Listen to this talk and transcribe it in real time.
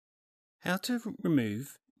How to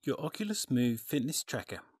remove your Oculus Move fitness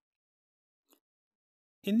tracker.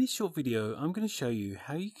 In this short video, I'm going to show you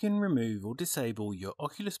how you can remove or disable your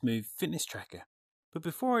Oculus Move fitness tracker. But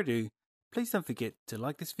before I do, please don't forget to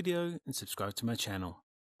like this video and subscribe to my channel.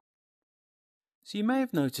 So you may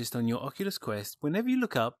have noticed on your Oculus Quest, whenever you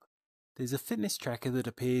look up, there's a fitness tracker that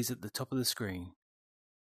appears at the top of the screen.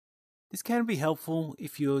 This can be helpful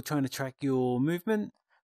if you're trying to track your movement,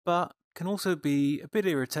 but can also be a bit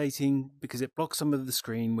irritating because it blocks some of the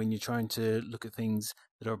screen when you're trying to look at things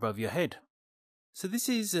that are above your head. So this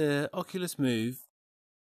is a Oculus Move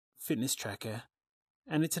fitness tracker,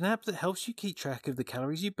 and it's an app that helps you keep track of the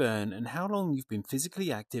calories you burn and how long you've been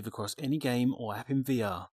physically active across any game or app in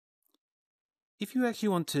VR. If you actually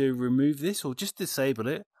want to remove this or just disable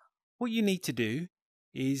it, what you need to do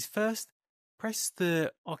is first press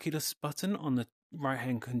the Oculus button on the right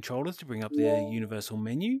hand controller to bring up the universal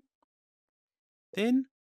menu. Then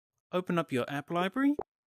open up your app library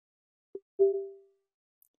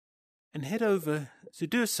and head over, so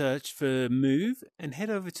do a search for Move and head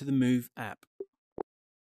over to the Move app.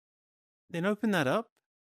 Then open that up,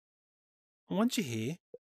 and once you're here,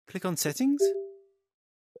 click on Settings,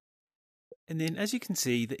 and then as you can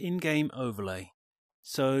see, the in-game overlay.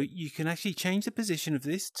 So you can actually change the position of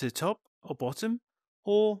this to top or bottom,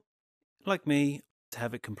 or like me, to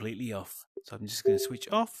have it completely off. So I'm just going to switch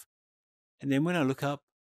off, and then when I look up,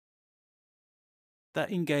 that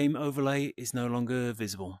in-game overlay is no longer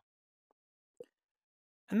visible.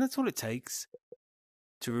 And that's all it takes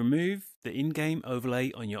to remove the in-game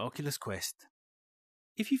overlay on your Oculus Quest.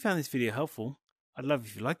 If you found this video helpful, I'd love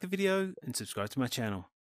if you like the video and subscribe to my channel.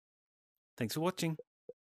 Thanks for watching.